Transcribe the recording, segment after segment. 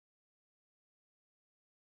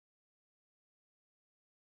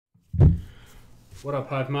What up,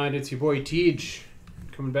 Hive Mind? It's your boy Tej,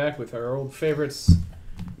 coming back with our old favorites,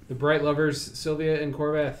 the Bright Lovers, Sylvia and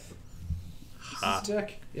Khorvath. Hot.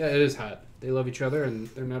 Deck? Yeah, it is hot. They love each other, and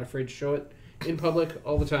they're not afraid to show it in public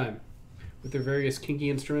all the time, with their various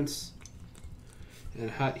kinky instruments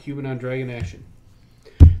and hot human on dragon action.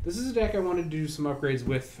 This is a deck I wanted to do some upgrades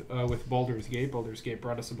with Baldur's Gate. Baldur's Gate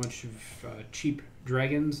brought us a bunch of cheap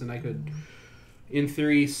dragons, and I could, in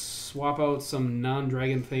theory, swap out some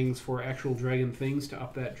non-dragon things for actual dragon things to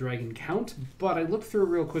up that dragon count. But I looked through it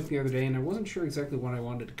real quick the other day, and I wasn't sure exactly what I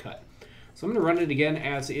wanted to cut. So I'm going to run it again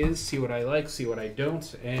as is, see what I like, see what I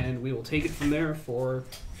don't, and we will take it from there for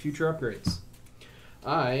future upgrades.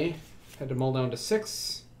 I had to mull down to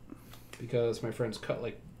 6 because my friends cut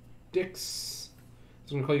like dicks. I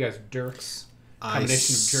was going to call you guys Dirks.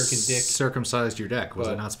 Combination of jerk and dick. Circumcised your deck. Was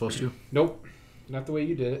I not supposed to? Nope. Not the way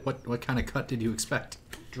you did it. What kind of cut did you expect?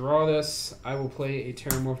 Draw this. I will play a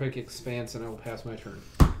Terramorphic Expanse, and I will pass my turn.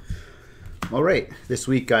 All right. This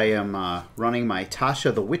week I am running my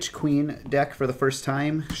Tasha the Witch Queen deck for the first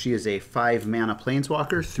time. She is a 5-mana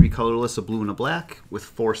Planeswalker, 3 colorless, a blue and a black, with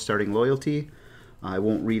 4 starting loyalty. I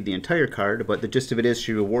won't read the entire card, but the gist of it is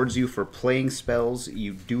she rewards you for playing spells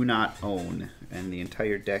you do not own, and the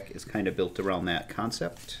entire deck is kind of built around that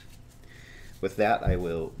concept. With that, I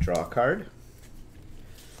will draw a card,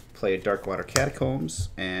 play a Darkwater Catacombs,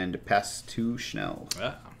 and pass to Schnell.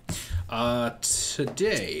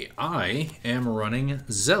 Today, I am running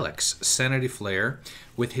Zellix, Sanity Flare,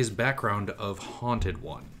 with his background of Haunted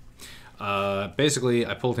One. Basically,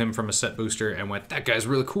 I pulled him from a set booster and went, that guy's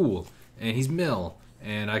really cool. And he's mill,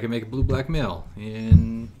 and I can make a blue-black mill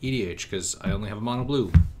in EDH, because I only have a mono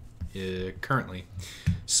blue currently.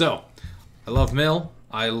 So, I love mill.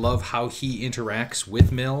 I love how he interacts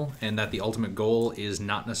with mill, and that the ultimate goal is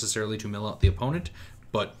not necessarily to mill out the opponent,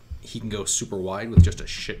 but he can go super wide with just a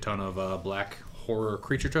shit ton of black horror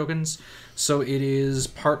creature tokens. So it is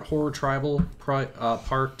part horror tribal,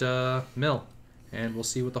 part mill, and we'll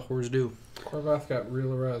see what the horrors do. Khorvath got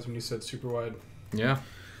real aroused when you said super wide. Yeah.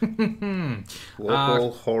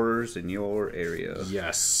 Local horrors in your area.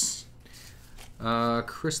 Yes.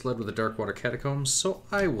 Chris led with the Darkwater Catacombs, so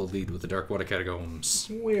I will lead with the Darkwater Catacombs.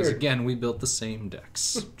 Weird. Because again, we built the same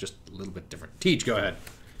decks, just a little bit different. Teach, go ahead.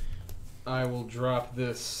 I will drop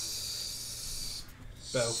this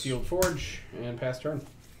Battlefield Forge and pass turn.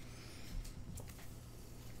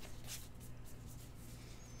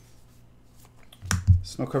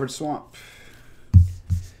 Snow-covered swamp.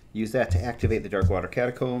 Use that to activate the Darkwater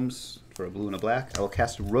Catacombs for a blue and a black. I will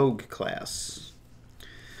cast Rogue class.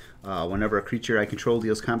 Whenever a creature I control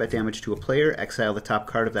deals combat damage to a player, exile the top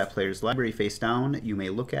card of that player's library face down. You may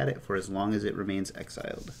look at it for as long as it remains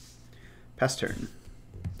exiled. Pass turn.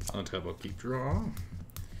 On top, I'll keep draw.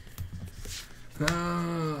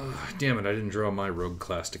 Damn it, I didn't draw my Rogue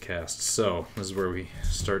class to cast, so this is where we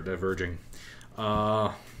start diverging.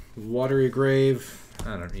 Watery Grave.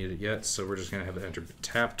 I don't need it yet, so we're just going to have it enter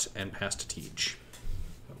tapped and pass to Teach.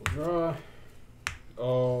 I will draw.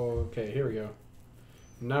 Oh, okay, here we go.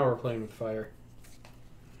 Now we're playing with fire.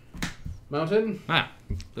 Mountain.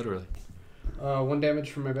 Literally. 1 damage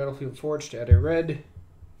from my Battlefield Forge to add a red.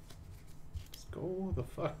 Let's go the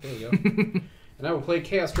fuck. There you go. And I will play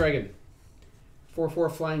Chaos Dragon.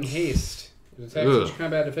 4/4 Flying Haste. It attacks each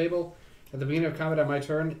combat to Fable. At the beginning of combat on my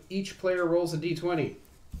turn, each player rolls a d20.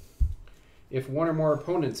 If one or more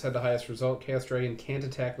opponents had the highest result, Chaos Dragon can't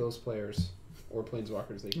attack those players or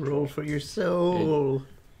planeswalkers they control. Roll for your soul.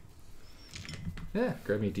 Yeah,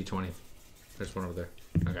 grab me a d20. There's one over there.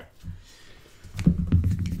 Okay.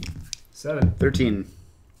 7. 13.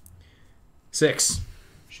 6.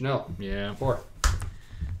 Chanel. Yeah. 4.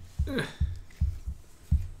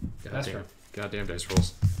 Goddamn dice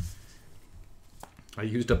rolls. I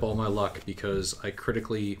used up all my luck because I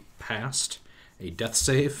critically passed a death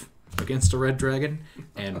save against a red dragon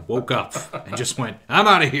and woke up and just went, I'm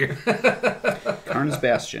out of here. Karn's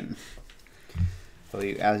Bastion. So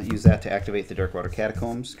you use that to activate the Darkwater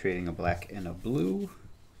Catacombs, creating a black and a blue.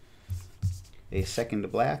 A second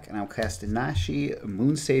black, and I'll cast Nashi,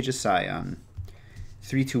 Moonsage Scion.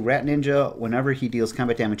 3/2 Rat Ninja. Whenever he deals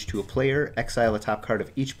combat damage to a player, exile a top card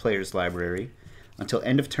of each player's library. Until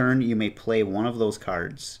end of turn, you may play one of those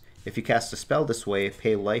cards. If you cast a spell this way,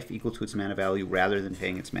 pay life equal to its mana value rather than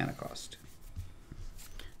paying its mana cost.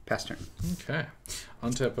 Pass turn. Okay.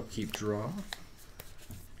 Untap, upkeep, draw.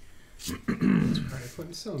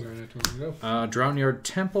 Putting cylinder in it to go. Drown Yard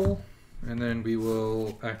Temple, and then we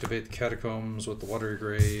will activate the Catacombs with the Watery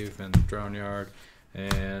Grave and the Drown Yard,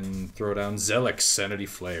 and throw down Zellix, Sanity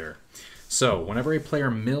Flare. So, whenever a player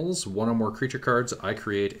mills one or more creature cards, I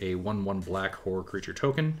create a 1/1 black horror creature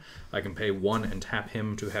token. I can pay 1 and tap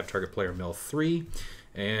him to have target player mill 3.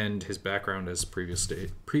 And his background, as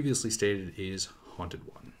previously stated, is Haunted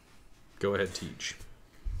One. Go ahead, Teach.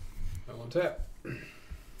 I will tap. I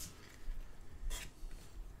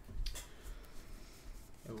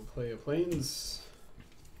will play a Plains.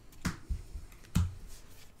 I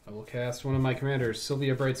will cast one of my commanders,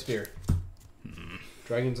 Sylvia Brightsphere.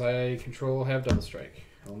 Dragons I control have double strike.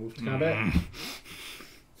 I will move to combat.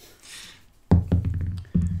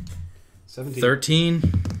 17. 13.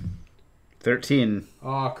 13.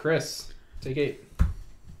 Aw, Chris. Take 8.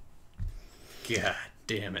 God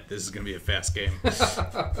damn it. This is going to be a fast game.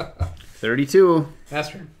 32.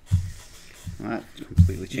 Fast turn. Well, that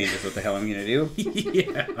completely changes what the hell I'm going to do.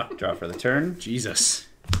 Yeah. Draw for the turn. Jesus.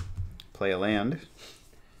 Play a land.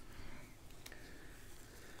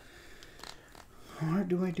 Or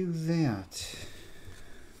do I do that?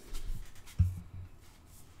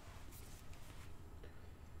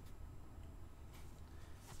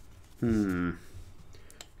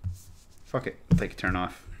 Fuck it. I'll take a turn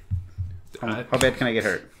off. How bad can I get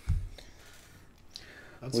hurt?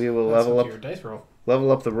 We will level up your dice roll.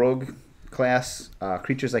 Level up the rogue class.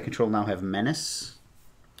 Creatures I control now have menace.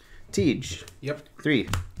 Tej. Yep. 3.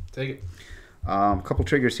 Take it. Couple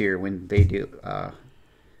triggers here. When they do,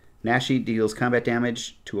 Nashi deals combat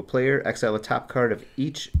damage to a player. Exile a top card of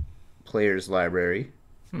each player's library.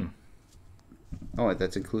 Oh,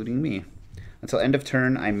 that's including me. Until end of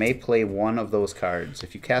turn, I may play one of those cards.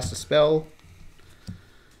 If you cast a spell,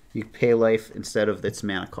 you pay life instead of its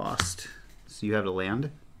mana cost. So you have to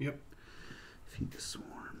land? Yep. Feed the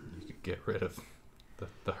swarm. You could get rid of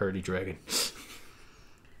the hardy dragon.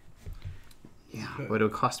 Yeah, but it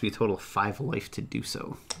would cost me a total of 5 life to do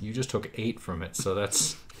so. You just took 8 from it, so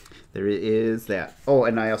that's... There is that. Oh,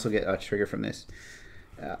 and I also get a trigger from this.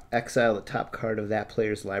 Exile the top card of that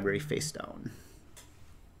player's library face down.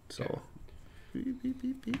 So, beep, beep,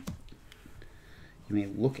 beep, beep. You may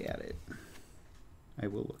look at it. I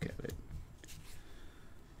will look at it.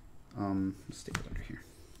 Let's take it under here.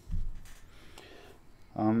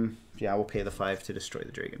 Yeah, I will pay the 5 to destroy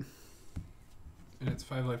the dragon. And it's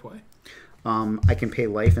 5 life way. I can pay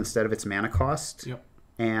life instead of its mana cost. Yep.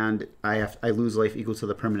 And I lose life equal to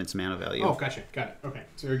the permanent's mana value. Oh, gotcha. Got it. Okay.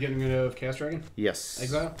 So you're getting rid of Cast Dragon? Yes.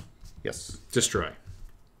 Exile? Yes. Destroy.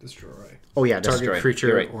 Destroy. Oh yeah, Target destroy.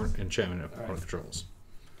 creature Right. or enchantment of All right. one controls.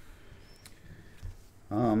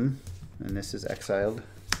 And this is exiled.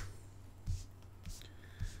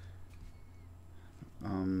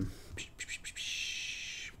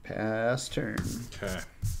 Pass turn. Okay.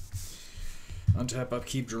 Untap,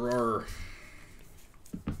 upkeep, drawer.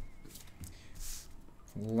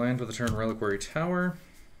 Land with a turn, Reliquary Tower.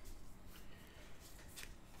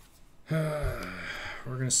 We're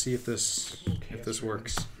gonna see if this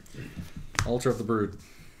works. Altar of the Brood.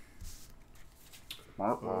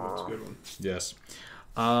 Oh, that's a good one. Yes.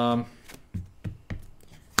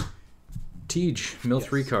 Tej, mill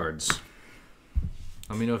 3 cards.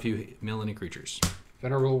 Let me know if you mill any creatures.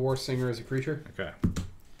 Venerable War Singer is a creature. Okay.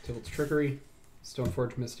 Tilt's Trickery.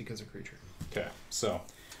 Stoneforge Mystic is a creature. Okay. So,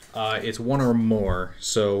 it's one or more.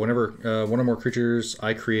 So whenever one or more creatures,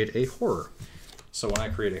 I create a horror. So when I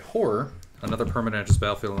create a horror, another permanent enters the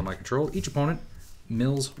battlefield under my control. Each opponent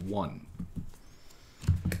mills 1.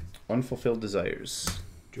 Unfulfilled desires.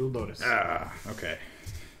 Jeweled Lotus. Ah, okay.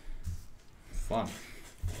 Fun.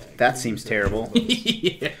 That seems terrible.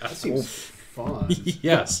 Yeah. That seems fun.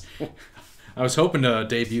 Yes. I was hoping to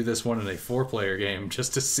debut this one in a 4-player game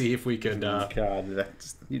just to see if we could. God,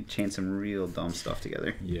 you'd chain some real dumb stuff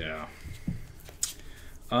together. Yeah.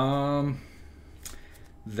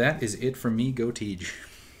 That is it for me. Go Tej.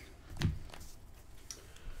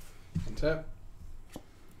 Untap.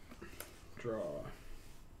 Draw.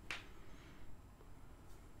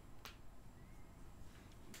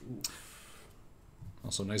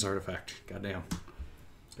 Also, nice artifact. Goddamn.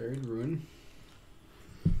 Buried Ruin.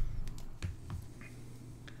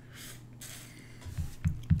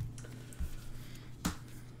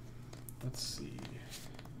 Let's see.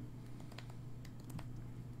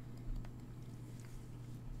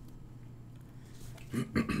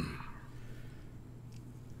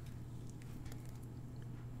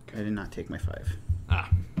 I did not take my 5.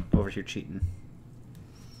 Ah. Over here cheating.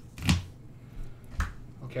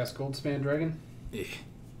 I'll cast Goldspan Dragon.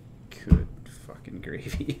 Good fucking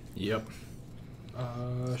gravy. Yep.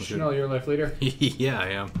 Chanel, your life leader. Yeah, I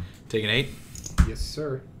am. Taking 8. Yes,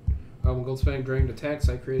 sir. When Goldspan Dragon attacks,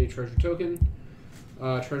 I create a treasure token.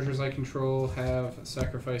 Treasures I control have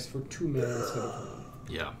sacrificed for 2 mana instead of 1.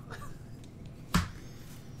 Yeah.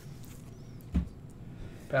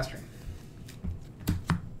 Pass turn.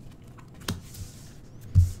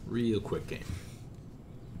 Real quick game.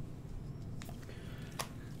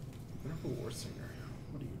 Wonderful War Singer.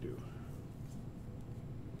 What do you do?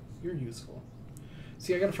 You're useful.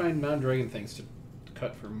 See, I gotta find non-dragon things to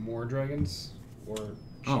cut for more dragons or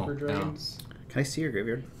cheaper dragons. Can I see your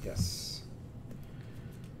graveyard? Yes.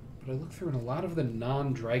 But I look through and a lot of the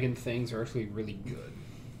non-dragon things are actually really good.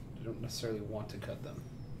 I don't necessarily want to cut them.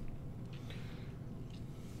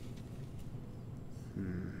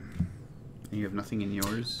 And you have nothing in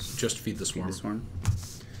yours? Just feed the swarm. Feed the swarm.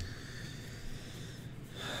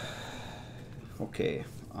 Okay.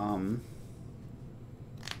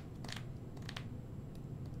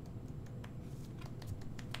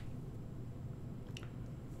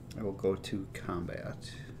 I will go to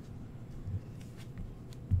combat.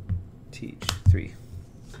 Teach 3.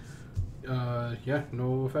 Yeah,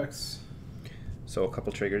 no effects. So a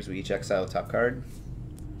couple triggers. We each exile a top card.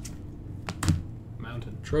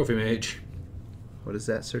 Mountain. Trophy Mage. What is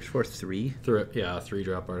that? Search for 3 Yeah,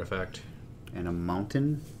 3-drop artifact. and a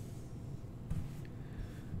mountain.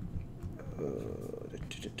 Is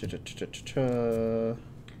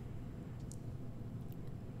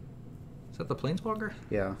that the Planeswalker?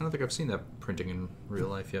 Yeah. I don't think I've seen that printing in real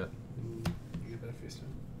life yet. You get that face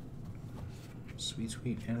down. Sweet,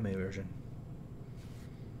 sweet anime version.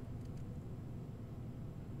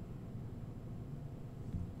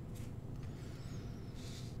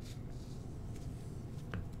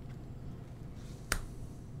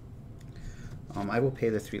 I will pay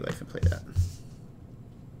the 3 life and play that.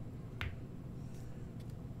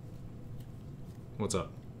 What's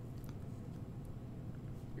up?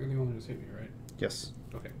 You're the only one who's hit me, right? Yes.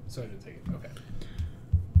 Okay, so I didn't take it. Okay.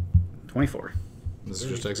 24. This is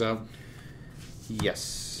just exiled?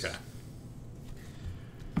 Yes. Okay.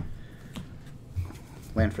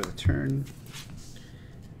 Land for the turn.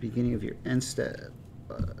 Beginning of your end step.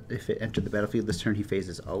 If it entered the battlefield this turn, he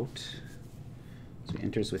phases out. So he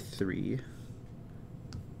enters with 3.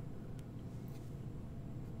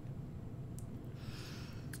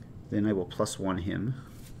 Then I will +1 him.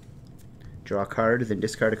 Draw a card, then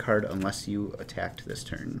discard a card unless you attacked this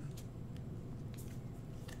turn.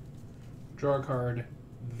 Draw a card,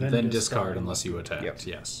 Then discard unless you attacked. Yep.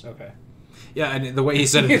 Yes. Okay. Yeah, and the way he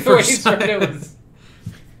said it The the way he first said time. it was-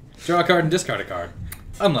 Draw a card and discard a card.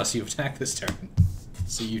 Unless you attack this turn.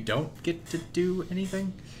 So you don't get to do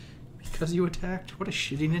anything because you attacked? What a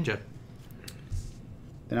shitty ninja.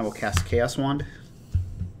 Then I will cast Chaos Wand.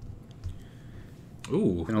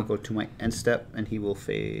 Ooh. Then I'll go to my end step, and he will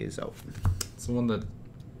phase out. It's the one that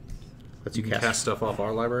Lets you you can cast stuff off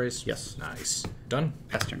our libraries? Yes. Nice. Done?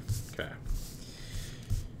 Pass turn. Okay.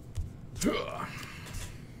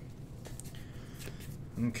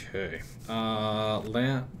 Okay.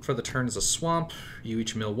 Land for the turn is a swamp. You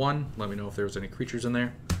each mill 1. Let me know if there's any creatures in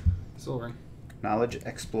there. Silvering. Knowledge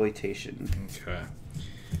Exploitation. Okay.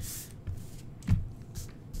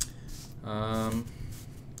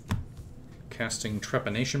 Casting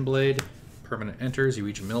Trepanation Blade. Permanent enters. You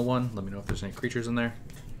each mill 1. Let me know if there's any creatures in there.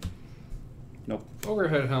 Nope.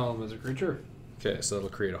 Overhead Helm is a creature. Okay, so that'll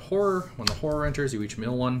create a horror. When the horror enters, you each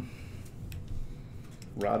mill 1.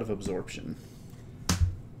 Rod of Absorption.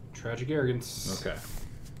 Tragic Arrogance. Okay.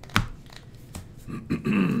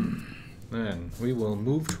 Then we will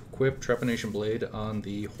move to equip Trepanation Blade on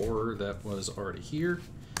the horror that was already here.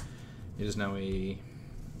 It is now a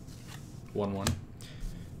 1/1.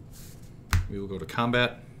 We will go to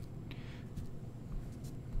combat.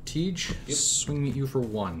 Tej, swinging at you for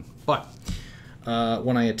 1. But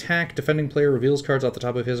when I attack, defending player reveals cards off the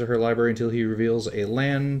top of his or her library until he reveals a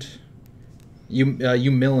land. You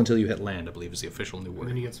mill until you hit land, I believe is the official new And word.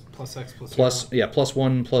 then he gets +X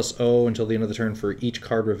 +1 +0 until the end of the turn for each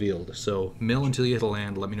card revealed. So mill until you hit a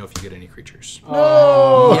land. Let me know if you get any creatures.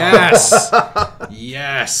 Oh! Yes!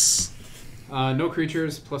 Yes! No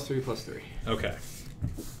creatures, +3/+3. Okay.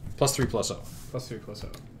 +3 +0.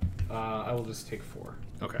 +3/+0. I will just take 4.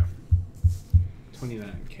 Okay.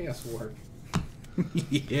 29. Chaos Warp.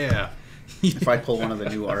 Yeah. If I pull one of the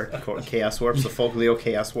new art, Chaos Warps, the Foglio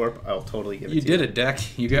Chaos Warp, I'll totally give it You to did you. it,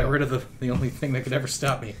 Deck. You got rid of the only thing that could ever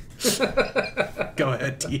stop me. Go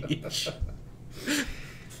ahead, Teach.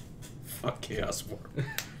 Fuck Chaos Warp.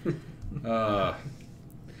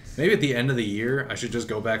 Maybe at the end of the year, I should just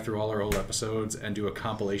go back through all our old episodes and do a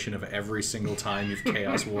compilation of every single time you've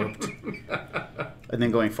Chaos Warped. And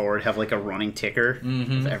then going forward, have like a running ticker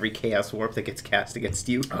of every Chaos Warp that gets cast against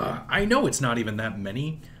you. I know it's not even that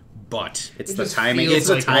many, but It's It the just timing. feels It's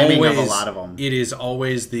the like timing of a always- lot of them. It is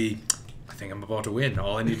always the, I think I'm about to win.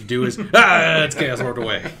 All I need to do is, it's Chaos Warped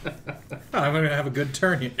away. I'm going to have a good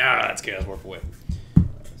turn here. It's Chaos Warped away.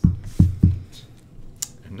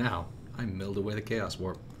 now, I milled away the Chaos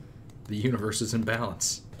Warp. The universe is in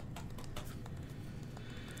balance.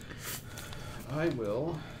 I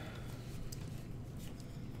will.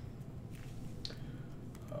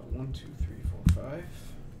 1, 2, 3,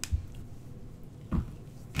 4,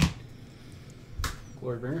 5.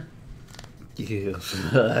 Glorybringer. You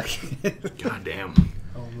fuck. Goddamn.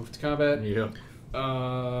 I'll move to combat. Yeah.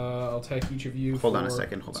 I'll attack each of you. Hold on a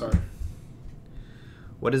second. Hold Sorry. on.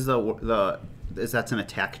 What is the is that's an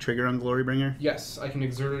attack trigger on Glorybringer? Yes, I can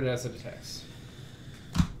exert it as it attacks.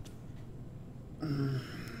 Gonna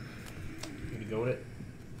go with it?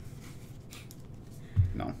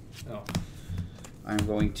 No. Oh. I'm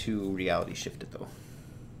going to reality shift it though.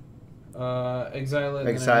 Exile it.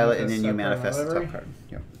 Exile it, and then you manifest the library. top card.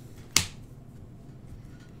 Yep.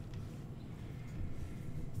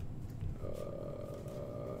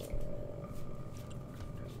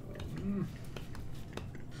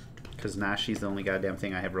 Because Nashi's the only goddamn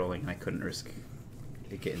thing I have rolling, and I couldn't risk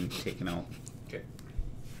it getting taken out. Okay.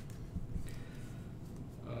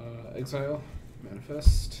 Exile,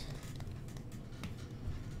 manifest.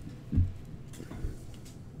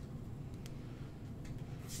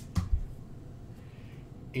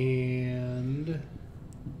 And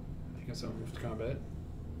I guess I'll move to combat.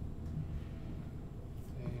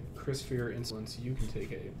 And Chris, for your insolence, you can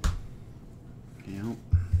take a. Yep.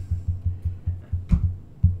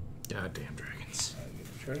 Goddamn dragons. Get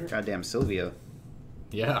the treasure. Goddamn Sylvia.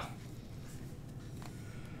 Yeah.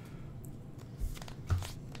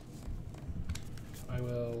 I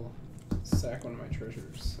will sack one of my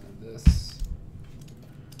treasures and this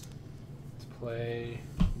to play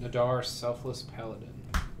Nadar, Selfless Paladin.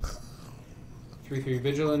 3/3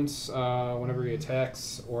 vigilance. Whenever he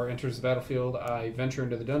attacks or enters the battlefield, I venture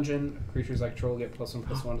into the dungeon. Creatures I control get +1/+1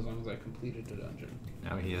 as long as I completed the dungeon.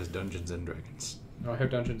 Now he has Dungeons and Dragons. No, I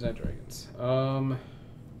have Dungeons and Dragons. I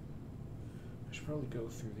should probably go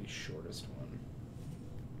through the shortest one.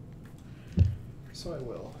 So I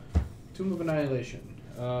will. Tomb of Annihilation.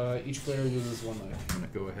 Each player loses 1 life. I'm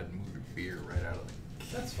going to go ahead and move your beer right out of the...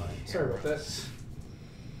 That's fine. Sorry about that.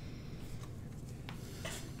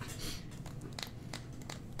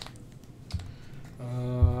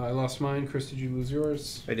 I lost mine. Chris, did you lose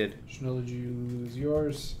yours? I did. Chanel, did you lose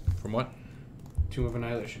yours? From what? Tomb of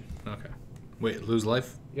Annihilation. Okay. Wait, lose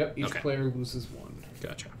life? Yep, each Okay. player loses 1.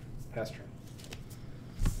 Gotcha. Pass turn.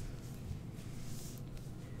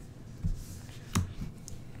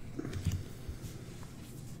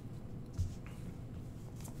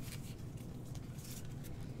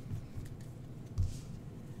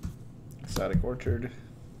 Exotic Orchard.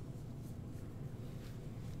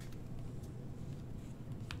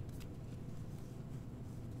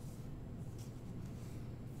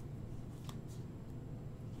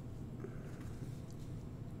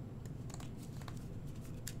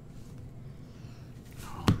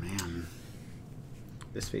 Oh man.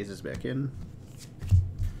 This phase is back in.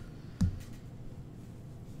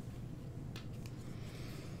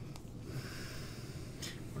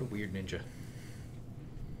 What a weird ninja.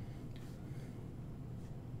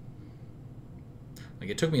 Like,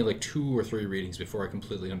 it took me like 2 or 3 readings before I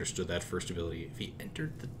completely understood that first ability. If he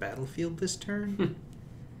entered the battlefield this turn...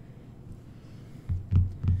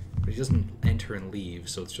 But he doesn't enter and leave,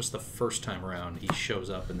 so it's just the first time around he shows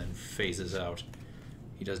up and then phases out.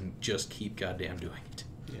 He doesn't just keep goddamn doing it.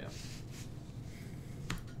 Yeah.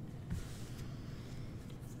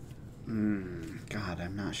 God,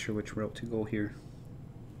 I'm not sure which route to go here.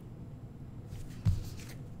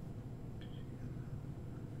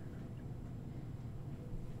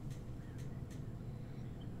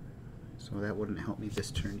 So that wouldn't help me this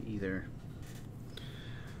turn either.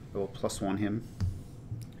 I will +1 him.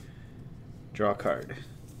 Draw a card.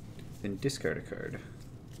 Then discard a card.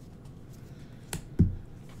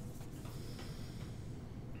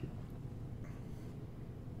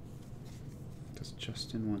 Does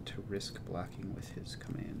Justin want to risk blocking with his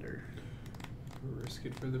commander? Risk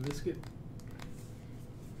it for the biscuit.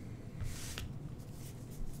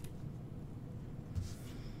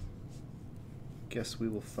 Guess we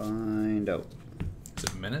will find out. Is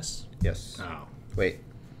it Menace? Yes. Oh. Wait.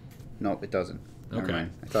 No, it doesn't. Never Okay.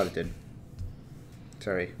 mind. I thought it did.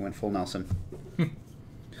 Sorry, went full Nelson.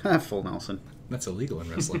 Full Nelson. That's illegal in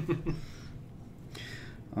wrestling.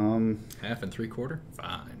 Half and 3/4?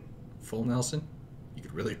 Fine. Full Nelson? You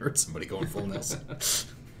could really hurt somebody going full Nelson.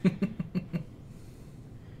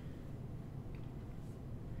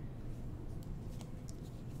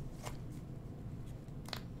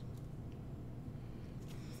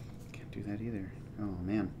 Can't do that either. Oh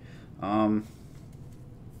man.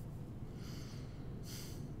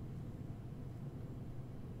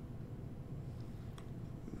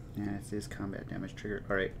 Yeah, it is combat damage trigger.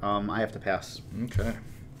 All right. I have to pass. Okay.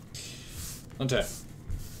 Untap.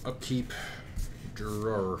 Upkeep.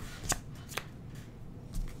 Drawer.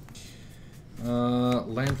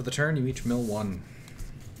 Land for the turn. You each mill 1.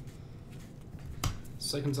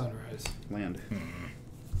 Second Sunrise. Land. You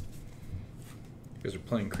guys are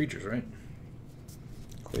playing creatures, right?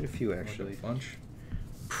 Quite a few, actually. Like a bunch.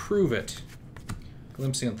 Prove it.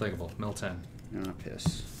 Glimpse the unthinkable. Mill 10. Ah,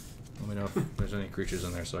 piss. Let me know if there's any creatures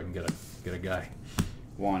in there so I can get a guy.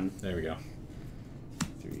 1, There we go.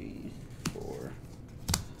 3, 4,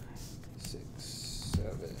 6,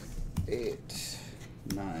 7, 8,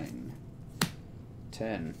 9,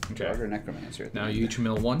 10. Okay. Dark Necromancer. At the Now end. you each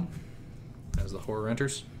mill 1 as the horror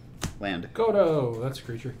enters. Land. Kodo. That's a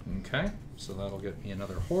creature. Okay, so that'll get me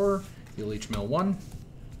another horror. You'll each mill 1.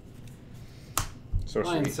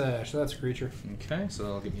 Sorcery. Lion Sash. That's a creature. Okay, so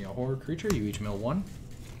that'll give me a horror creature. You each mill 1.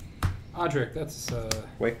 Odric. That's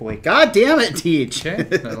Wipe away. God damn it, Teach! Okay,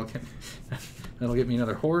 that'll get me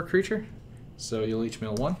another horror creature. So you'll each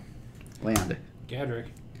mill 1. Land. Gadric.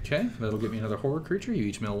 Okay, that'll get me another horror creature. You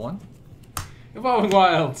each mill 1. Evolving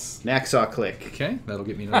Wilds. Naxaw Click. Okay, that'll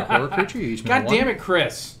get me another horror creature. You each mill 1. God damn it,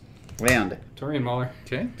 Chris. Land. Torian Mauler.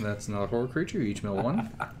 Okay, that's another horror creature. You each mill 1.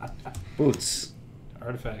 Boots.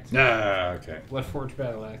 Artifact. Ah, okay. Bloodforged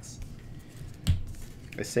Battle Axe.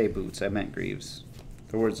 I say boots. I meant Greaves.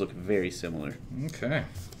 The words look very similar. Okay.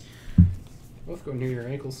 Both go near your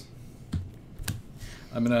ankles.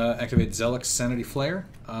 I'm going to activate Zellix Sanity Flare.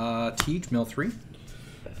 Tej, mill 3.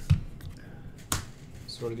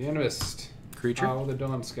 Sword of the Animist. Creature. Owl of the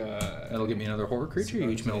Dawn Sky. That'll get me another horror creature. You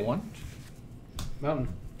each mill 1. Mountain.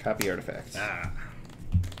 Copy artifacts. Ah.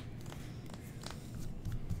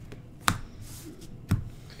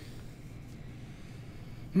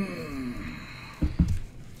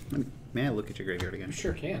 May I look at your graveyard again? You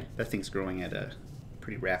sure can. That thing's growing at a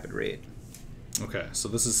pretty rapid rate. Okay, so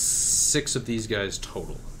this is 6 of these guys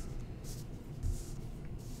total.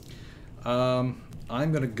 I'm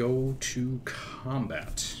going to go to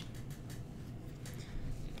combat.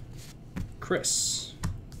 Chris,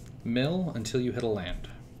 mill until you hit a land.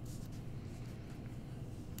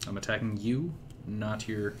 I'm attacking you, not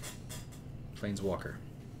your planeswalker.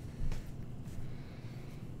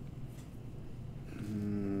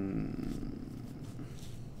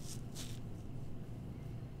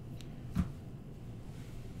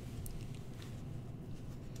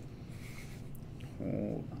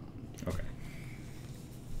 Hold on. Okay.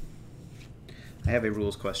 I have a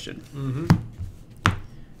rules question. Mm-hmm.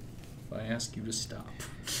 If I ask you to stop.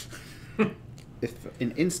 If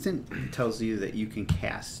an instant tells you that you can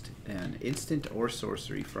cast an instant or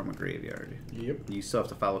sorcery from a graveyard, Yep. you still have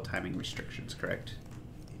to follow timing restrictions, correct?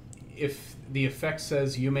 If the effect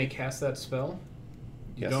says you may cast that spell,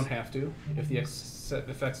 you Yes. don't have to. If the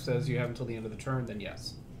effect says you have until the end of the turn, then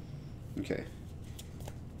yes. Okay.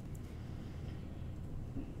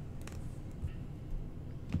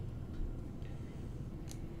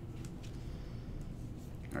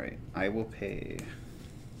 Alright, I will pay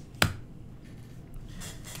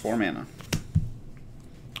 4 mana.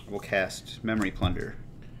 I will cast Memory Plunder.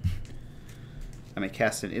 I may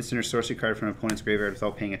cast an instant or sorcery card from an opponent's graveyard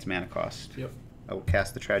without paying its mana cost. Yep. I will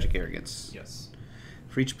cast the Tragic Arrogance. Yes.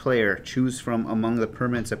 For each player, choose from among the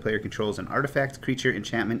permanents that player controls an artifact, creature,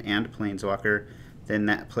 enchantment, and planeswalker.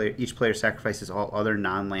 Then each player sacrifices all other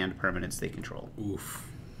non-land permanents they control. Oof.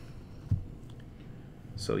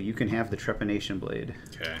 So you can have the Trepanation Blade.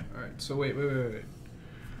 Okay. All right. So wait.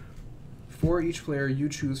 For each player, you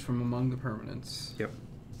choose from among the permanents. Yep.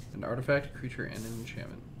 An artifact, creature, and an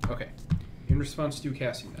enchantment. Okay. In response to you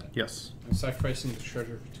casting that, Yes. I'm sacrificing the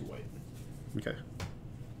treasure for 2 white. Okay.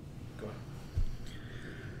 Go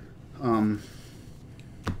ahead.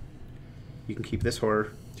 You can keep this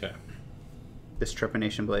horror, Okay. this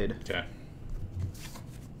Trepanation Blade. Okay.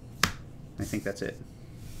 I think that's it.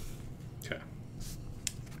 Okay.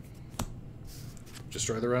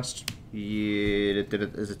 Destroy the rest? Yeah,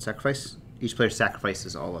 is it sacrifice? Each player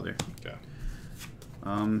sacrifices all other. Okay.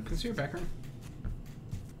 Can I see your background?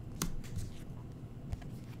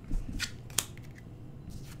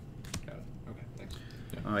 Got it. Okay, thanks.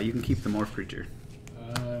 You can keep the Morph Creature.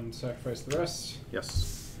 Sacrifice the rest.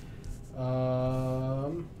 Yes.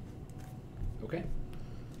 Okay.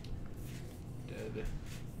 Dead.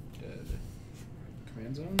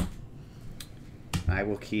 Command zone. I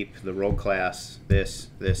will keep the Rogue Class, this,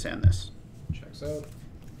 and this. Checks out.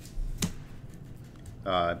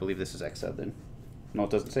 I believe this is exiled then. No, it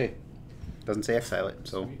doesn't say. It doesn't say exile it,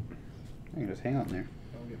 so Sweet. I can just hang on there.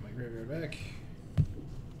 I'll get my graveyard back.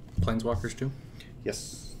 Planeswalkers too?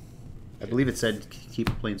 Yes. I believe it said keep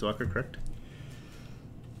a Planeswalker, correct?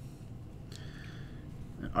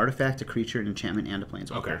 artifact, a creature, an enchantment, and a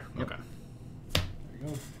planeswalker. Okay. Yep. Okay. There you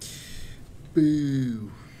go.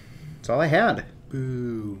 Boo. That's all I had.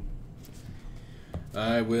 Boo.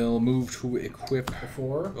 I will move to equip.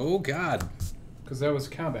 Before, Oh God. because that was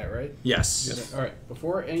combat, right? Yes. All right.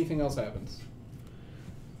 Before anything else happens,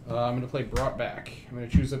 I'm going to play Brought Back. I'm going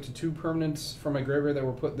to choose up to 2 permanents from my graveyard that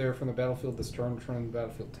were put there from the battlefield this turn, turn the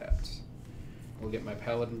battlefield tapped. We'll get my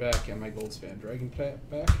Paladin back and my Goldspan Dragon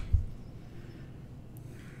back.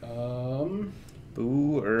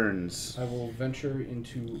 Boo earns. I will venture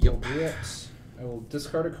into Yep. Homebrew. I will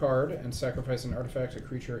discard a card and sacrifice an artifact, a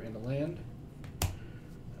creature, and a land.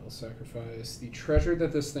 I will sacrifice the treasure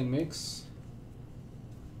that this thing makes.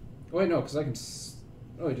 Oh, wait, no, because I can...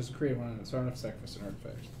 Oh, he just created one on it, so I don't have to sacrifice an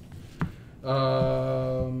artifact.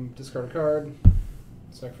 Discard a card.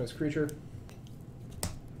 Sacrifice creature.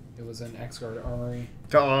 It was an X-Guard Armory.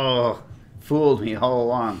 Oh, fooled me all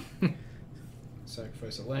along.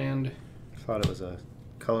 Sacrifice a land. Thought it was a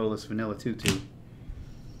colorless vanilla tutu.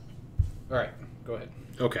 Alright, go ahead.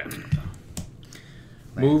 Okay. Land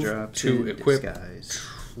Move drops to in equip disguise.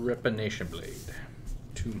 Trepanation Blade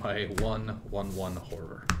to my 1/1/1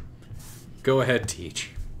 horror. Go ahead,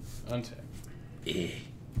 teach. Untap. Eh.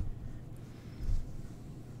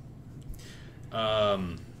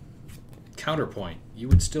 Counterpoint. You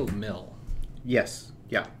would still mill. Yes.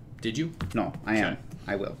 Yeah. Did you? No, I am. Okay.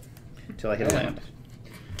 I will. Until I hit a land.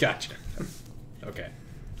 Gotcha. Okay.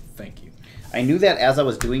 Thank you. I knew that as I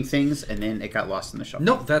was doing things, and then it got lost in the shuffle.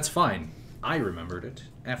 No, that's fine. I remembered it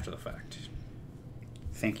after the fact.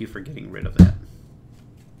 Thank you for getting rid of that.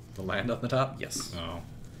 The land on the top? Yes. Oh.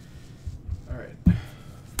 Alright.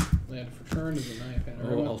 Land for turn is a 9 Oh,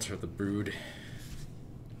 panorama. alter the brood.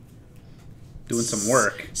 Doing some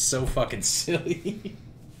work. So fucking silly.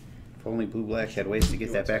 If only Blue Black had ways to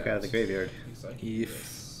get that back out of the graveyard. Because I can do If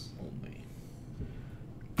this. only.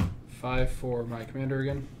 5 for my commander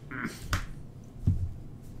again.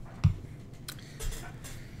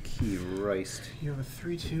 Christ. You have a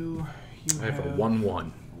 3/2. I have a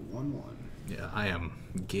 1/1. 1/1. Yeah, I am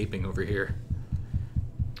gaping over here.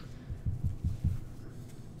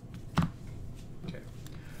 Okay.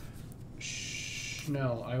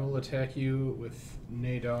 Schnell, I will attack you with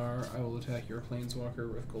Nadar. I will attack your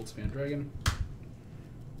Planeswalker with Goldspan Dragon.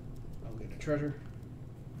 I'll get a treasure.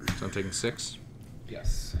 So I'm taking 6.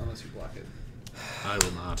 Yes, unless you block it. I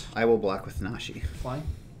will not. I will block with Nashi. Flying?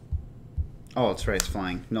 Oh, that's right, it's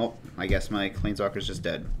flying. Nope, I guess my Planeswalker's just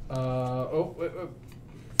dead. Wait.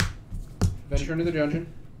 Venture into the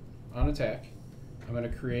dungeon on attack. I'm going to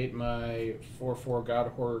create my 4/4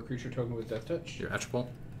 God Horror creature token with Death Touch. Your Atchbolt?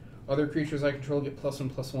 Other creatures I control get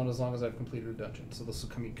 +1/+1 as long as I've completed a dungeon. So this will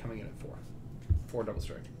coming in at 4. 4 double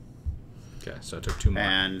strike. Okay, so I took 2 more.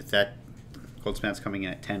 And that Goldspan's coming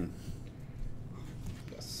in at 10.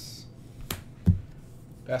 Yes.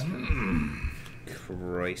 Bastard.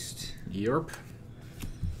 Christ. Yerp.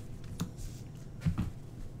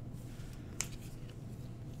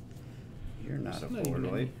 You're not a Not even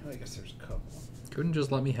Voidvoid. any- I guess there's a couple. Couldn't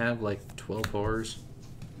just let me have like 12 horrors?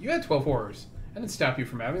 You had 12 horrors. I didn't stop you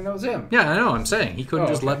from having. That was him. Yeah, I know, I'm saying. He couldn't Oh,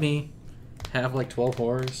 just okay. let me have like 12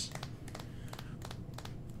 horrors.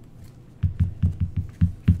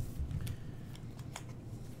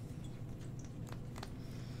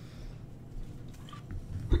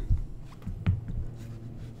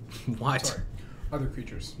 What? Sorry. Other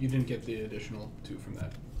creatures. You didn't get the additional 2 from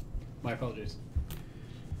that. My apologies.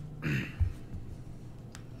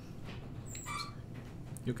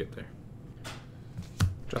 You'll get there.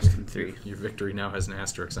 Justin 3. Your victory now has an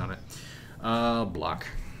asterisk on it. Block.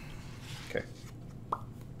 Okay.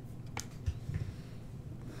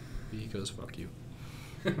 Because fuck you.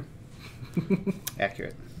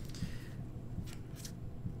 Accurate.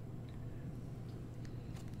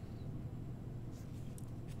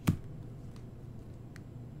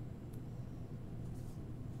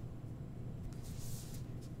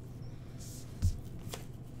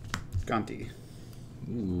 Gonti.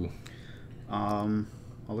 Ooh. I'll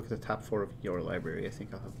look at the top 4 of your library. I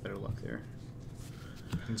think I'll have better luck there.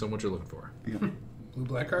 Depends on what you're looking for. Yep. Blue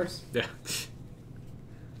black cards? Yeah.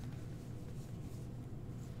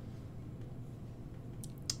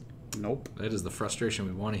 Nope. That is the frustration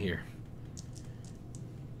we want to hear.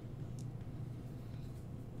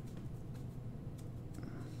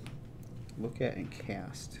 Look at and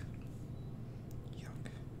cast.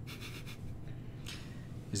 Yuck.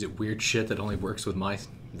 Is it weird shit that only works with my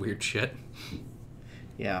weird shit?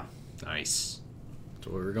 Yeah. Nice. That's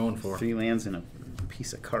what we were going for. 3 lands and a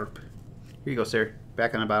piece of carp. Here you go, sir.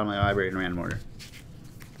 Back on the bottom of my library in random order.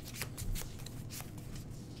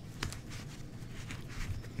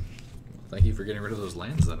 thank you for getting rid of those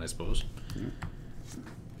lands then, I suppose.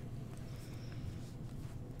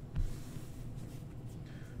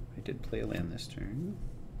 I did play a land this turn.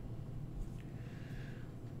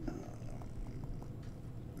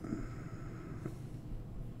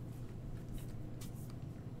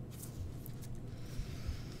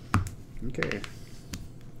 Okay.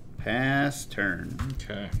 Pass turn.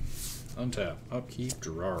 Okay. Untap. Upkeep.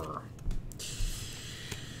 Draw.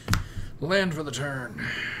 Land for the turn.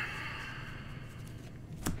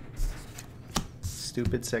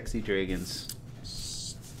 Stupid sexy dragons.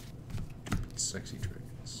 Sexy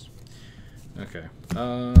dragons. Okay.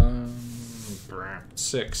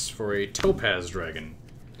 6 for a topaz dragon.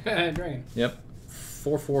 Dragon. Yep.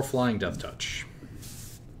 4/4 flying death touch.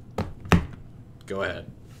 Go ahead.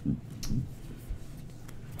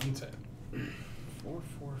 Untap.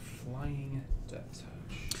 4/4 flying death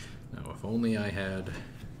touch. Now, if only I had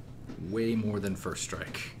way more than first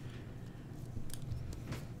strike.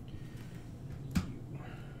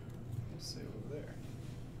 We'll say over there.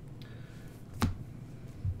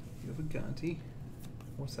 You have a Gonti.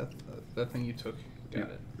 What's that? That thing you took. Got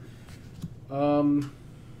it. I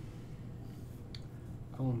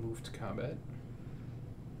will move to combat.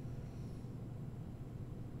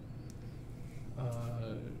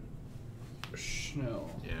 Schnell.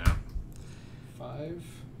 Yeah. 5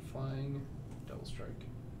 flying double strike.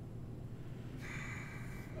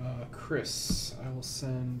 Chris, I will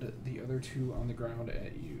send the other 2 on the ground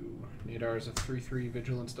at you. Nadar is a 3/3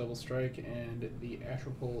 vigilance double strike, and the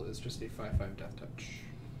Astropole is just a 5/5 death touch.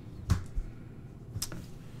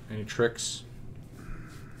 Any tricks?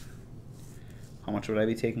 How much would I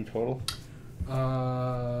be taking total?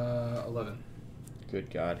 11. Good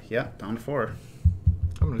God. Yeah, down to 4.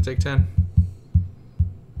 I'm going to take 10.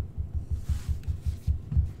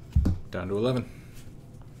 Down to 11.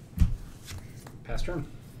 Pass turn.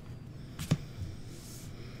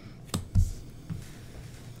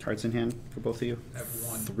 Cards in hand for both of you. I have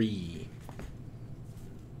 1. 3.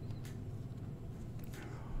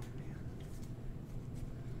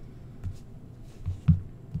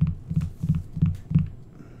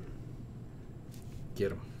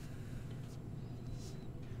 Get him.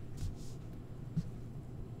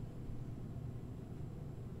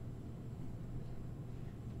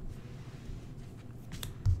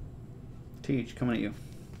 Teach, coming at you.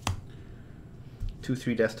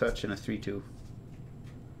 2/3 death touch and a 3/2.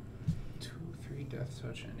 2/3 death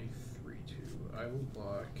touch and a 3/2. I will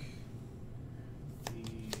block the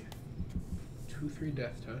 2/3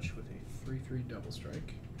 death touch with a 3/3 double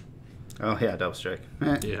strike, Oh yeah, double strike.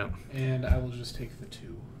 Yeah. and I will just take the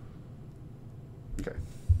 2. Okay.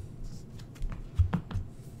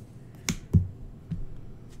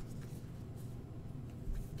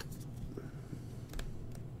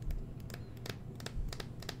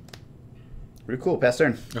 Pretty cool. Pass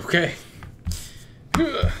turn. Okay.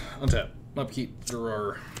 Untap. Upkeep.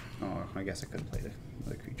 Draw. Oh, I guess I could have played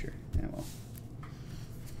another creature. Yeah, well.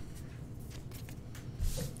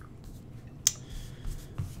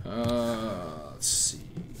 Let's see.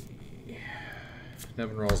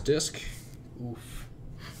 Nevinral's Disc. Oof.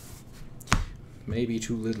 Maybe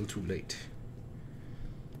too little, too late.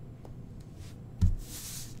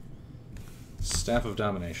 Staff of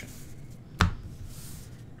Domination.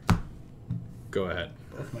 Go ahead.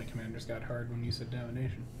 Both my commanders got hard when you said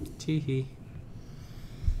domination. Teehee.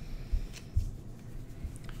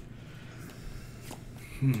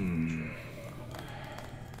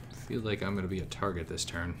 Feel like I'm going to be a target this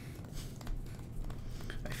turn.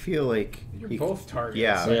 I feel like You're he- both targets.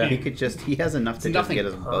 Yeah, Yeah. he could just. He has enough It's to just nothing get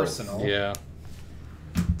us both. personal. Yeah.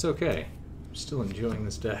 It's okay. I'm still enjoying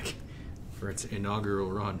this deck for its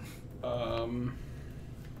inaugural run. I don't have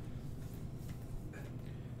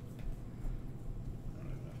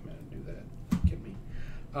enough mana to do that. Give me.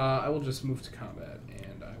 I will just move to combat,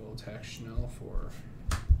 and I will attack Schnell for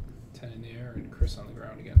 10 in the air, and Chris on the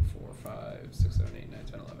ground again for 5, 6, 7, 8, 9,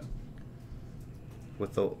 10, 11.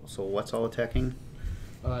 With the so what's all attacking?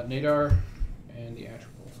 Nadar and the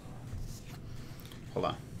Atropole. Hold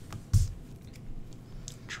on.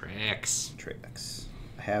 Tracks. Trax.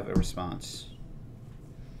 I have a response.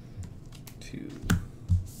 2,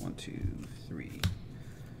 1, 2, 3.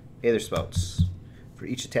 Aether Spouts. For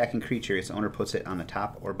each attacking creature, its owner puts it on the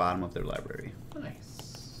top or bottom of their library.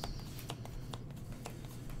 Nice.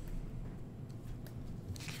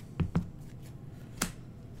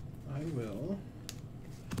 I will.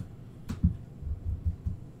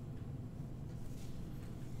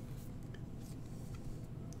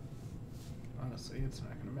 Honestly, it's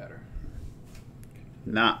not going to matter.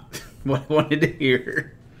 Not what I wanted to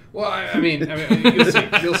hear. Well, I mean,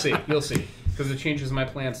 you'll see. You'll see. Because because it changes my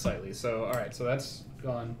plan slightly. So, all right, so that's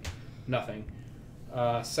gone. Nothing.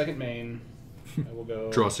 Second main, I will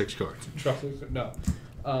go... Draw 6 cards. Draw 6... No.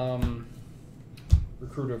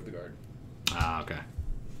 Recruiter of the Guard. Ah, okay.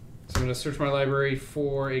 So I'm going to search my library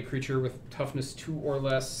for a creature with toughness 2 or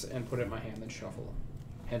less and put it in my hand, then shuffle.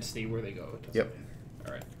 Hence the where they go. It doesn't Yep. matter.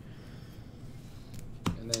 All right.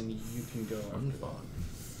 And then you can go after that.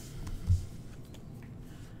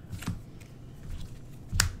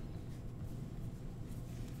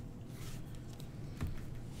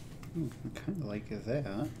 I kind of like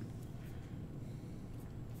that.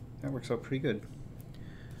 That works out pretty good.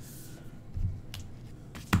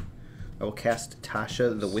 I will cast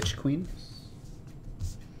Tasha, the Witch Queen.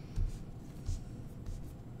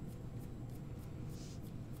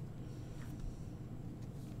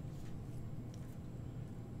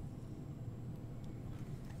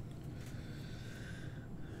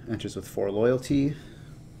 Enters with 4 loyalty.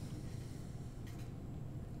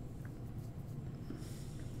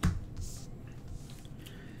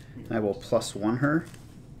 I will +1 her.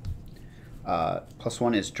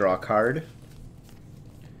 +1 is draw a card.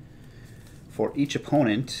 For each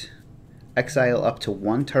opponent, exile up to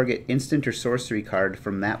 1 target instant or sorcery card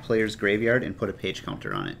from that player's graveyard and put a page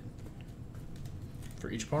counter on it. For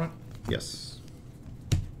each opponent? Yes.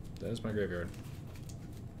 That is my graveyard.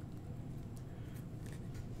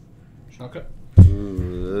 Shellcut.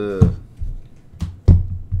 Ugh.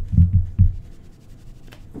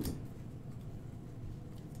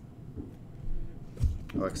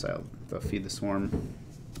 I'll exile the Feed the Swarm.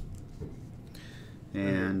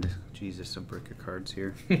 And, Jesus, some break of cards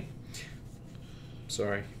here.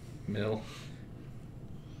 Sorry. Mill.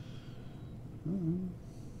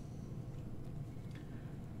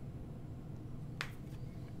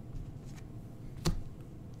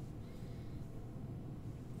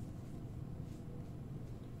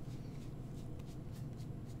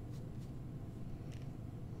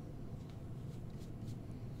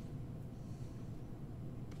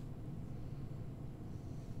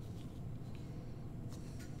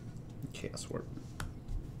 Chaos Warp.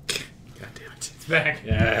 God damn it. It's back.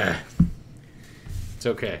 Yeah. It's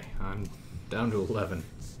okay. I'm down to 11.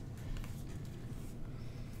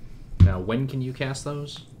 Now, when can you cast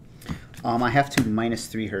those? I have to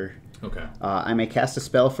 -3 her. Okay. I may cast a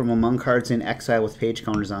spell from among cards in exile with page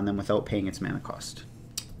counters on them without paying its mana cost.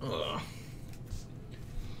 Ugh.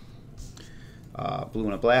 Blue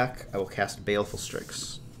and a black. I will cast Baleful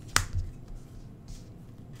Strix.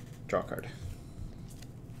 Draw a card.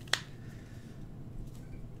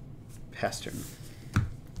 Pass turn.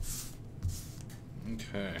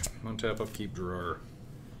 Okay. Untap, upkeep, drawer.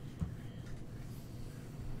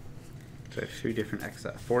 So I have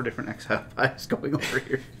 4 different exile pies going over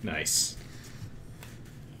here. Nice.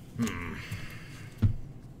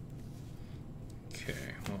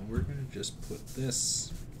 Okay, well, we're going to just put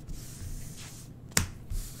this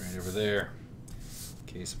right over there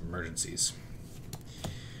in case of emergencies.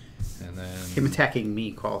 And then... Him attacking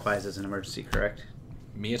me qualifies as an emergency, correct?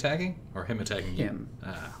 Me attacking? Or him attacking you? Him.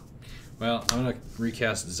 Ah. Well, I'm going to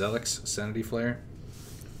recast Zellix, Sanity Flare.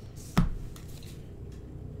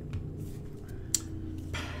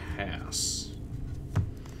 Pass.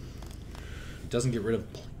 It doesn't get rid of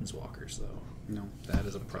Planeswalkers, though. No. That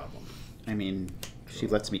is a problem. I mean, she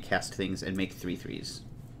lets me cast things and make 3/3s.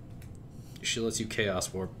 She lets you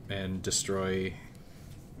Chaos Warp and destroy...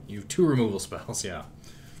 You have 2 removal spells, yeah.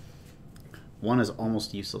 1 is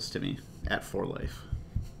almost useless to me at 4 life.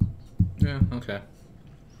 Yeah, okay.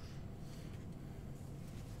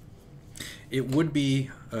 It would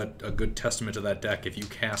be a good testament to that deck if you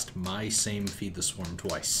cast my same Feed the Swarm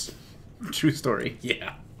twice. True story.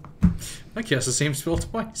 Yeah. I cast the same spell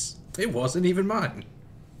twice. It wasn't even mine.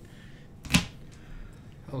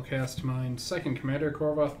 I'll cast mine. Second commander,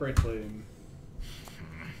 Khorvath Brightflame.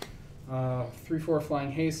 3/4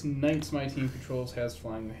 flying haste. Knights my team controls has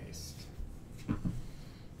flying the haste.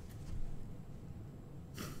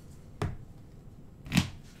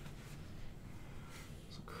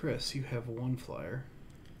 So Chris, you have 1 flyer.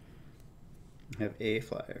 I have a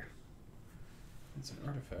flyer. It's an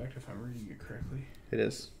artifact, if I'm reading it correctly, It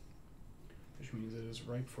is. which means it is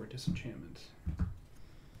ripe for disenchantment.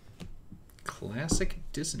 Classic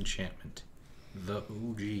Disenchantment. The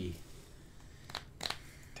OG.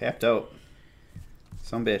 Tapped out.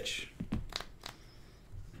 Some bitch.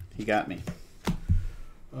 He got me.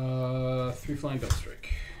 3 flying belt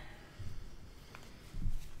strike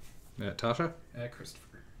Tasha? at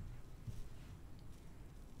Christopher.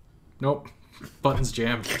 Nope. Buttons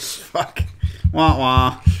jammed. Fuck. Wah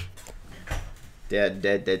wah.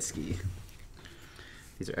 Dead ski.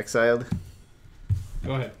 These are exiled.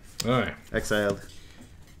 Go ahead. All right. Exiled.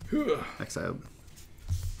 Ugh. Exiled.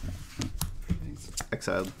 Thanks.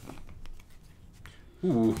 Exiled.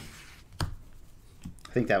 Ooh. I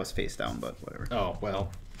think that was face down, but whatever. Oh,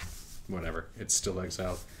 well. Whatever. It's still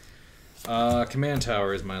exiled. Command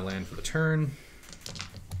Tower is my land for the turn.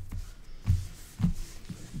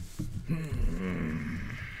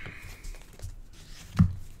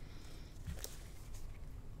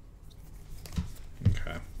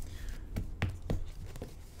 Okay.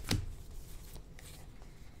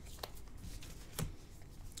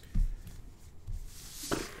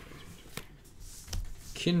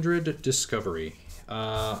 Kindred Discovery.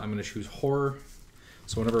 I'm going to choose Horror.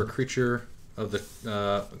 So whenever a creature of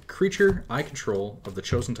the creature I control of the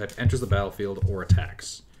chosen type enters the battlefield or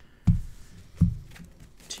attacks.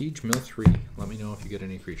 Teach Mill 3. Let me know if you get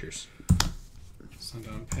any creatures.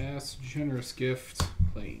 Sundown Pass, Generous Gift,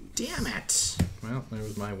 Plain. Damn it! Well, there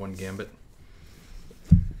was my one gambit.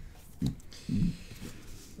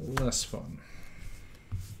 Less fun.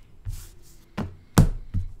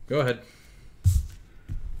 Go ahead.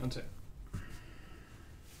 Untap.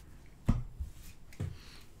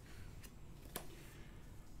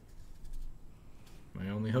 My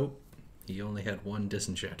only hope, he only had one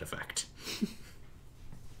disenchant effect.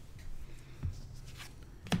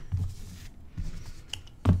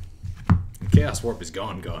 Chaos Warp is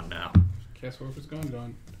gone now. Chaos Warp is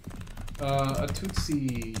gone. A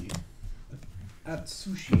Tootsie.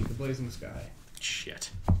 Atsushi, the Blazing Sky. Shit.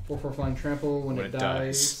 4/4 Flying Trample. When it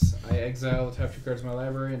dies, I exile the top 2 cards of my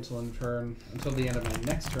library until the end of my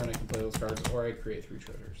next turn. I can play those cards, or I create 3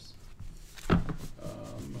 treasures.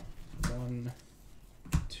 1,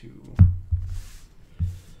 2,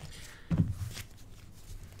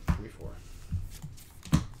 3, 4.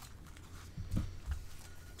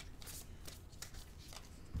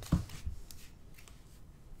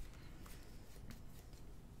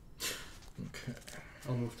 Okay.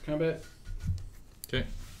 I'll move to combat. Okay.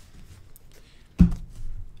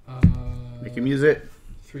 Make him use it.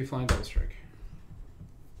 3 Flying Double Strike.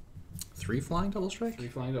 3 flying double strike? 3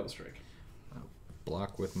 Flying Double Strike.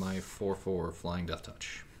 Block with my 4/4 flying death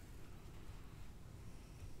touch.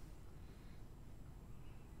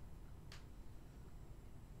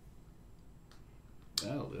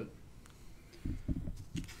 That'll do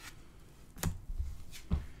it.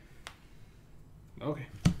 Okay.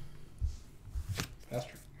 Pass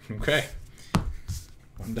turn. Okay.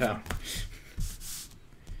 One down.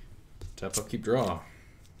 Tap up, keep draw.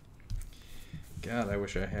 God, I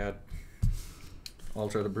wish I had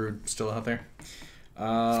Alter the Brood still out there.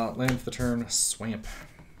 Land for the turn, Swamp.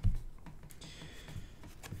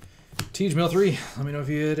 Teach Mill 3. Let me know if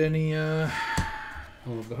you had any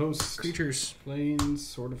Home of the Host. creatures. Plains,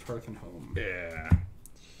 Sword of Hearth and Home. Yeah.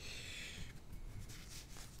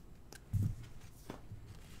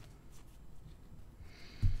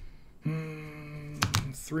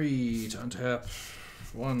 Three to untap.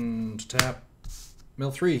 1 to tap.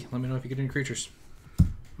 Mill 3. Let me know if you get any creatures.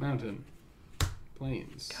 Mountain.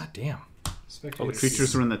 Plains. God damn. All Spectator. the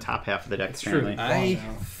creatures were in the top half of the deck It's true. apparently. I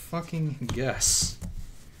now. fucking guess.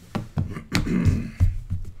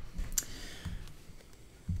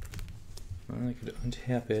 Well, I could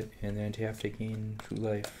untap it and then tap to gain 2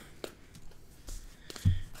 life.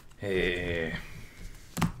 Hey.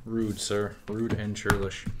 Rude, sir. Rude and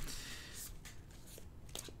churlish.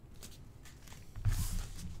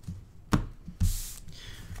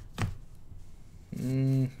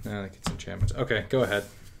 No, that gets enchantments. Okay, go ahead.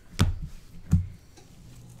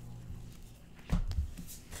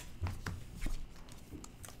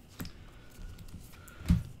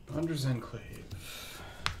 Bonder's Enclave.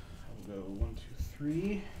 I'll go 1, 2,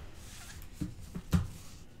 3.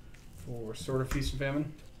 For Sword of Feast and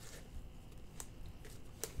Famine.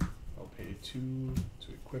 I'll pay 2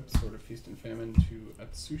 to equip Sword of Feast and Famine to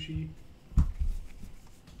Atsushi.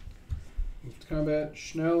 Move to combat.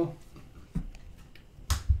 Schnell.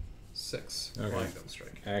 6. Okay. Flying Double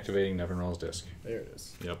Strike. Activating Nevinrall's disc. There it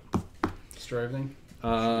is. Yep. Destroy everything?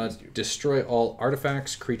 Destroy all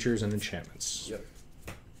artifacts, creatures, and enchantments. Yep.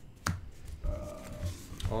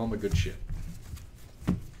 All my good shit.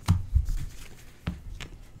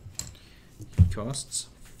 Costs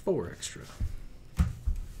 4 extra.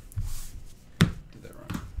 Did that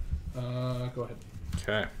wrong. Go ahead.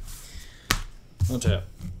 Okay. Untap.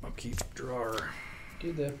 Upkeep. Drawer.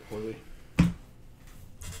 Did that poorly.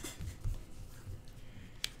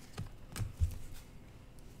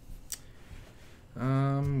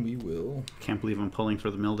 We will. Can't believe I'm pulling for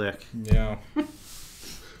the mill deck. Yeah.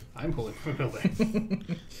 I'm pulling from a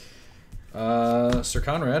building. Sir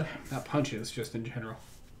Conrad. Not punches, just in general.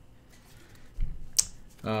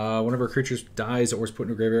 Whenever a creature dies or is put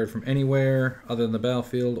in a graveyard from anywhere other than the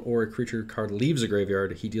battlefield, or a creature card leaves a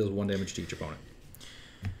graveyard, he deals 1 damage to each opponent.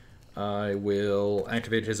 I will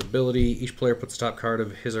activate his ability. Each player puts the top card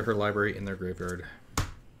of his or her library in their graveyard.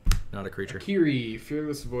 Not a creature. Kiri,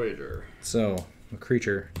 Fearless Voyager. So, a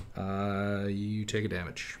creature. You take a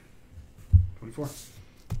damage. 24.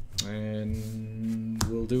 And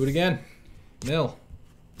we'll do it again. Mill.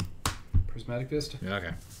 Prismatic Vista. Yeah,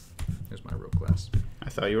 okay. Here's my rogue class. I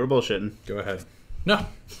thought you were bullshitting. Go ahead. No.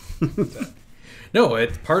 No,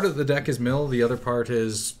 part of the deck is mill. The other part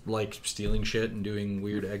is like stealing shit and doing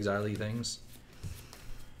weird exile-y things.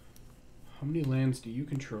 How many lands do you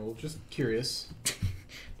control? Just curious.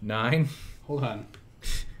 9. Hold on.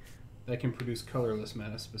 That can produce colorless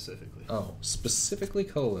mana specifically. Oh, specifically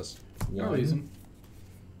colorless. No 1, reason.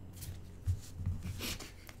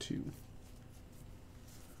 2.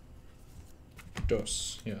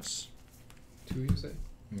 Dos. Yes. 2, you say?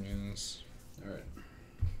 Yes. All right.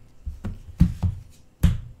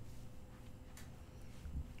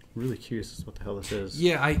 Really curious as to what the hell this is.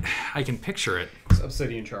 Yeah, I can picture it. It's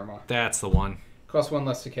Obsidian Charma. That's the one. Costs 1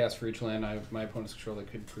 less to cast for each land I have my opponent's control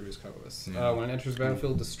that could produce colorless. Yeah. When it enters the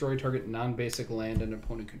battlefield, destroy target non-basic land an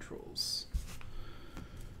opponent controls.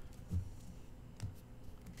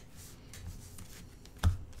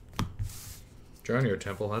 Drawing your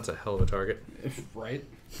temple, that's a hell of a target. Right?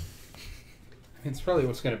 I mean, it's probably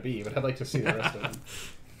what's going to be, but I'd like to see the rest of them.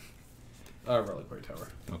 Reliquary Tower.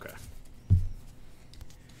 Okay.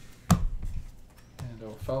 And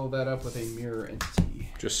I'll follow that up with a Mirror Entity.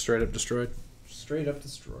 Just straight up destroyed? Straight up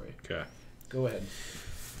destroy. Okay. Go ahead.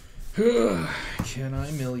 Can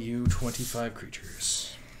I mill you 25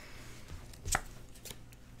 creatures?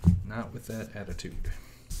 Not with that attitude.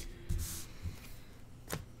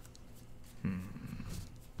 Oh,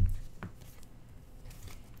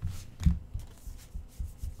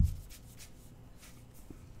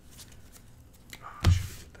 I should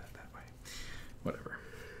have did that way. Whatever.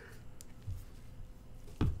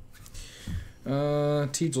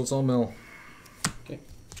 Teej, let's all mill. Okay.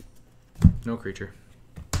 No creature.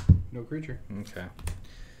 No creature. Okay.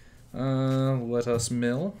 Let us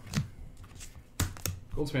mill.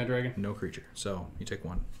 Goldspan Dragon. No creature. So, you take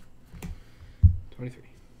 1. 23.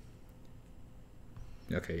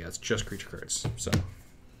 Okay, yeah, it's just creature cards. So,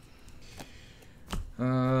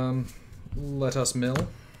 let us mill.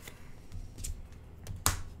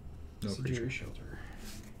 No creature. Sajiri Shelter.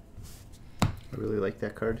 I really like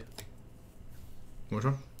that card. Which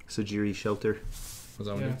one? Sajiri Shelter. What's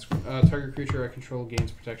that one? Yeah, do? target creature I control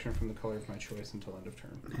gains protection from the color of my choice until end of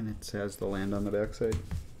turn. And it has the land on the backside.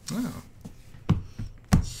 Oh.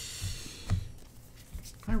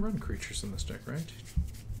 I run creatures in this deck, right?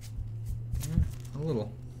 Yeah, a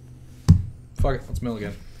little. Fuck it, let's mill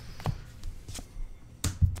again.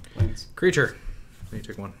 Planes. Creature. Then you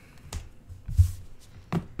take 1.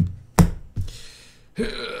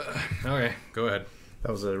 Okay, go ahead.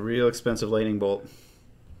 That was a real expensive lightning bolt.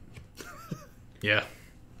 Yeah.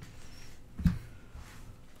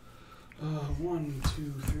 1,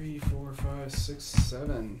 2, 3, 4, 5, 6,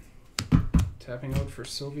 7. Tapping out for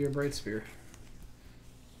Sylvia Brightspear.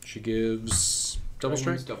 She gives double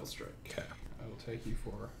strike? Dragon's Double strike. Okay. I will take you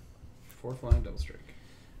for 4 flying double strike.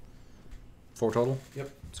 4 total? Yep.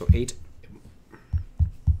 So 8.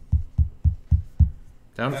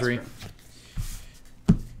 Down to 3.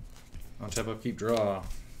 On tap up, keep draw.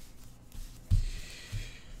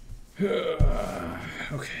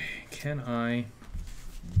 Okay, can I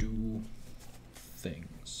do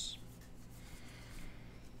things?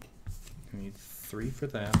 I need 3 for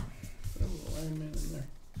that. A little Iron Man in there.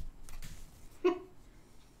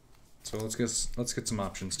 So let's get some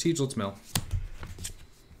options. Teej, let's mill.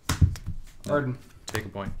 Arden. Take a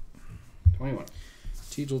point. 21.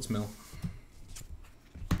 Teej, let's mill.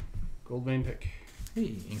 Goldbane pick.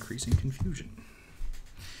 Hey, increasing confusion.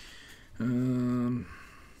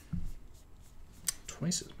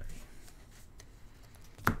 Twice as many.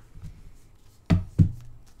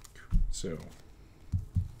 So,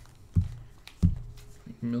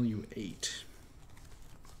 mill you 8.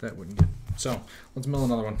 That wouldn't get. So, let's mill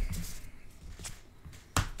another one.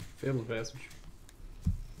 Fabled Passage.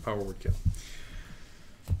 Power word kill.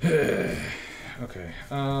 Okay.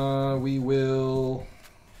 We will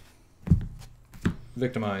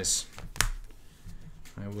victimize.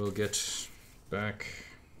 I will get back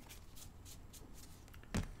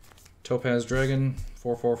Topaz Dragon,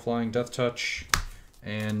 4/4 Flying Death Touch,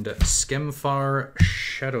 and Skemfar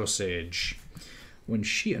Shadow Sage. When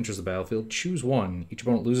she enters the battlefield, choose 1. Each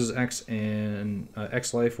opponent loses X and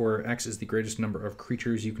X life, where X is the greatest number of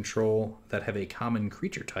creatures you control that have a common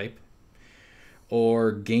creature type.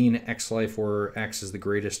 or gain X life where X is the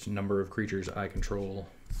greatest number of creatures I control.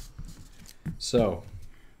 So,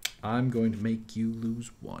 I'm going to make you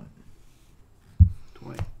lose 1.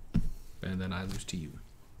 20. And then I lose to you.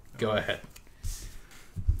 Go ahead.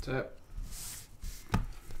 Tap.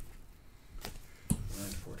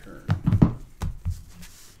 And for turn.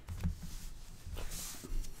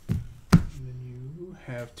 And then you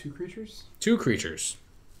have 2 creatures. 2 creatures.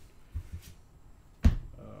 1,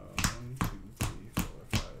 2, 3, 4,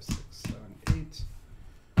 5, 6, 7,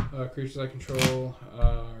 8. Creatures I control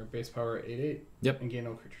are base power 8/8. Yep. And gain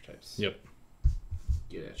all creature types. Yep.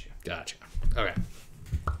 Get at you. Gotcha. Okay.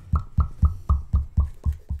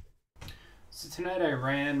 So tonight I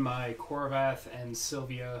ran my Khorvath and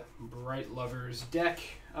Sylvia Bright Lovers deck.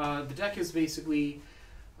 The deck is basically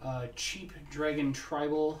cheap dragon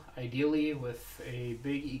tribal, ideally with a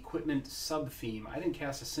big equipment sub-theme. I didn't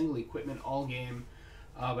cast a single equipment all game,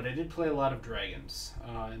 but I did play a lot of dragons.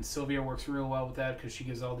 And Sylvia works real well with that because she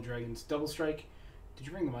gives all the dragons double strike. Did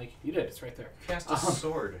you bring the mic? You did. It's right there. Cast a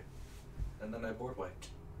sword, and then I board wiped.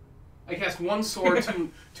 I cast 1 sword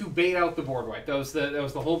to bait out the board wipe. That was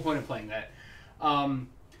the whole point of playing that.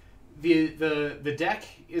 The deck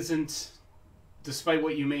isn't, despite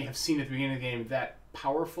what you may have seen at the beginning of the game, that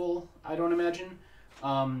powerful. I don't imagine.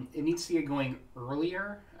 It needs to get going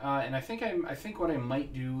earlier, and I think what I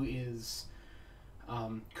might do is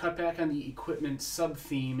cut back on the equipment sub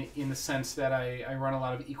theme in the sense that I run a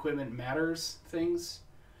lot of equipment matters things.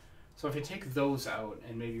 So if I take those out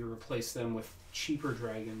and maybe replace them with cheaper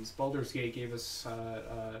dragons, Baldur's Gate gave us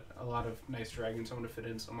a lot of nice dragons I want to fit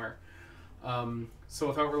in somewhere. So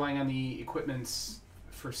without relying on the equipments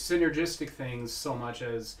for synergistic things so much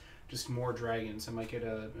as just more dragons, I might get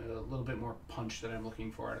a little bit more punch that I'm looking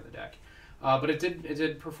for out of the deck. But it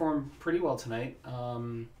did perform pretty well tonight.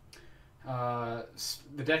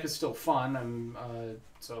 The deck is still fun.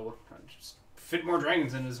 So just fit more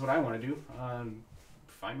dragons in is what I want to do.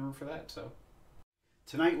 Find room for that. So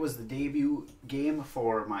Tonight was the debut game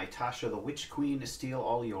for my Tasha the Witch Queen Steal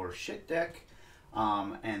All Your Shit deck.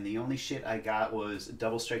 And the only shit I got was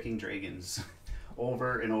double striking dragons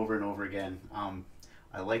over and over and over again.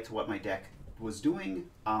 I liked what my deck was doing.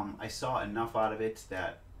 I saw enough out of it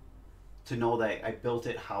to know that I built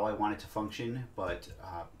it how I wanted to function, but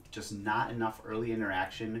just not enough early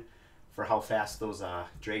interaction for how fast those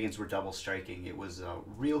dragons were double striking. It was a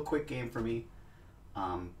real quick game for me,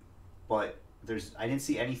 but I didn't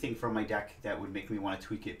see anything from my deck that would make me want to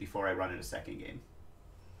tweak it before I run it a second game.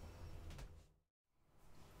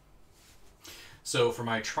 So for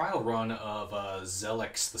my trial run of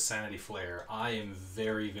Zellix, the Sanity Flare, I am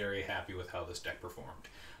very, very happy with how this deck performed.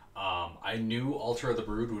 I knew Altar of the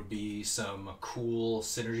Brood would be some cool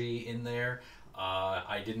synergy in there.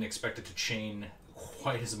 I didn't expect it to chain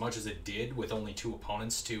quite as much as it did with only 2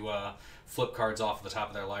 opponents to flip cards off of the top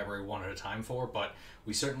of their library one at a time for, but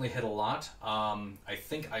we certainly hit a lot. I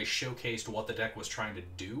think I showcased what the deck was trying to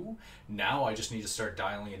do. Now I just need to start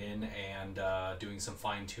dialing it in and doing some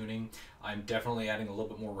fine-tuning. I'm definitely adding a little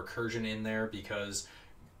bit more recursion in there because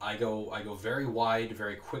I go very wide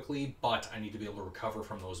very quickly, but I need to be able to recover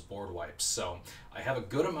from those board wipes. So I have a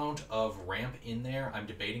good amount of ramp in there. I'm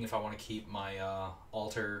debating if I want to keep my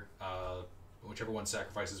altar, whichever one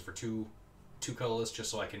sacrifices for two colorless,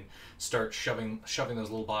 just so I can start shoving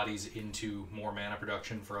those little bodies into more mana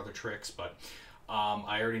production for other tricks. But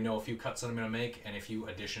I already know a few cuts that I'm going to make and a few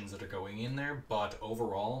additions that are going in there. But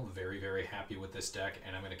overall, very, very happy with this deck,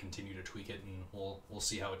 and I'm going to continue to tweak it, and we'll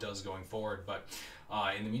see how it does going forward. But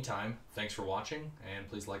in the meantime, thanks for watching, and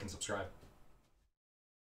please like and subscribe.